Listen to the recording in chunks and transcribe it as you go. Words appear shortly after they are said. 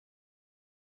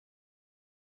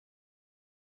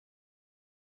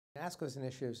ASCO's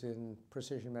initiatives in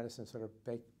precision medicine sort of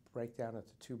break down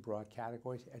into two broad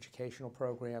categories: educational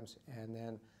programs and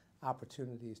then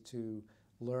opportunities to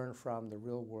learn from the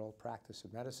real-world practice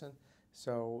of medicine.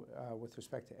 So with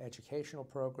respect to educational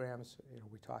programs,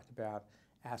 we talked about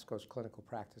ASCO's clinical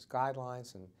practice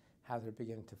guidelines and how they're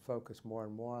beginning to focus more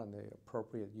and more on the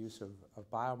appropriate use of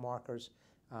biomarkers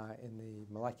in the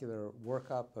molecular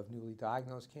workup of newly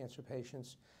diagnosed cancer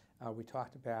patients. We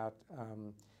talked about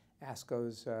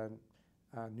ASCO's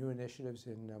new initiatives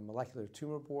in molecular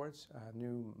tumor boards, a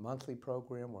new monthly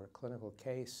program where a clinical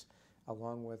case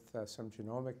along with some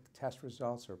genomic test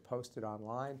results are posted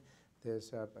online.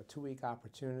 There's a 2-week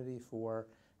opportunity for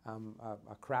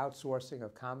a crowdsourcing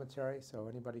of commentary, so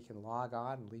anybody can log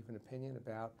on and leave an opinion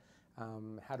about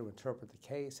how to interpret the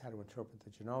case, how to interpret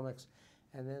the genomics.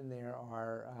 And then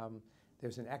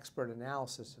there's an expert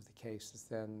analysis of the case that's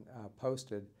then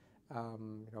posted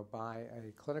by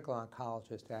a clinical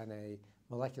oncologist and a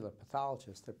molecular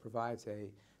pathologist that provides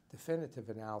a definitive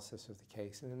analysis of the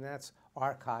case, and then that's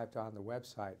archived on the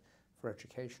website for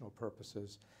educational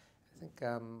purposes. I think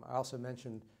I also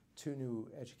mentioned 2 new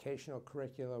educational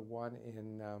curricula, one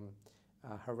in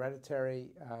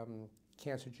hereditary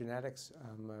cancer genetics,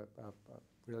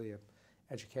 really an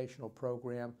educational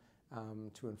program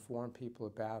to inform people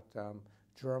about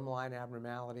germline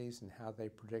abnormalities and how they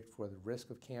predict for the risk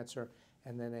of cancer,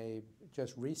 and then a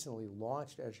just recently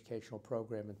launched educational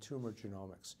program in tumor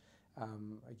genomics,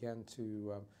 again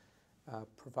to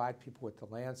provide people with the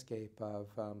landscape of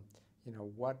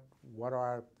what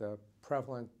are the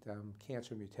prevalent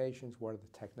cancer mutations, what are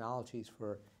the technologies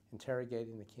for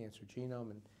interrogating the cancer genome,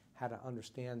 and how to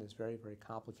understand this very, very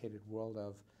complicated world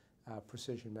of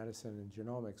precision medicine and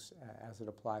genomics as it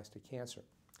applies to cancer.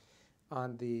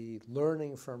 On the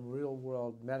learning from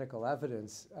real-world medical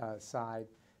evidence side,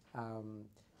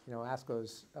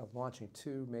 ASCO's launching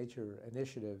 2 major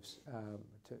initiatives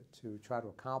to try to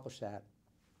accomplish that.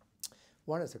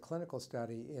 One is a clinical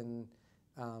study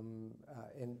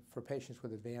for patients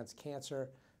with advanced cancer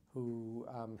who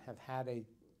have had a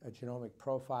genomic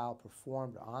profile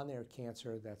performed on their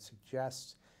cancer that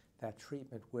suggests that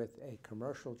treatment with a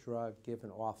commercial drug given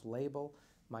off-label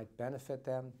might benefit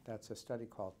them. That's a study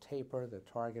called TAPER, the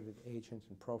Targeted Agent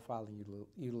and Profiling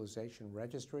Utilization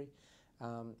Registry.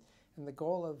 And the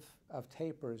goal of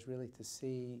TAPER is really to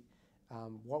see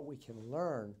what we can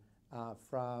learn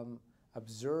from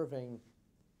observing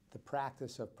the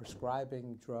practice of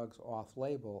prescribing drugs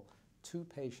off-label to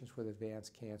patients with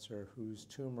advanced cancer whose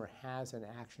tumor has an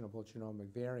actionable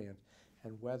genomic variant,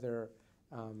 and whether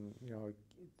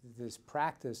this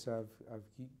practice of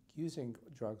using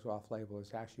drugs off-label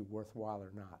is actually worthwhile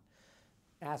or not.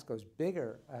 ASCO's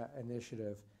bigger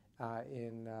initiative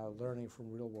in learning from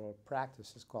real-world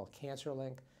practice is called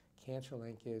CancerLink.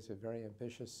 CancerLink is a very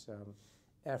ambitious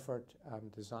effort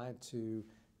designed to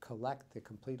collect the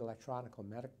complete electronic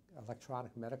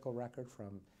medical record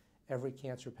from every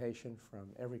cancer patient, from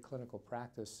every clinical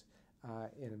practice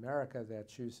in America that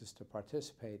chooses to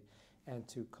participate, and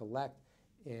to collect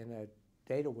in a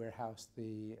data warehouse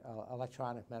the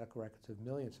electronic medical records of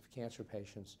millions of cancer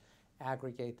patients,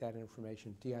 aggregate that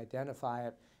information, de-identify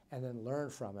it, and then learn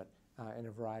from it in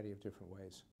a variety of different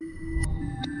ways.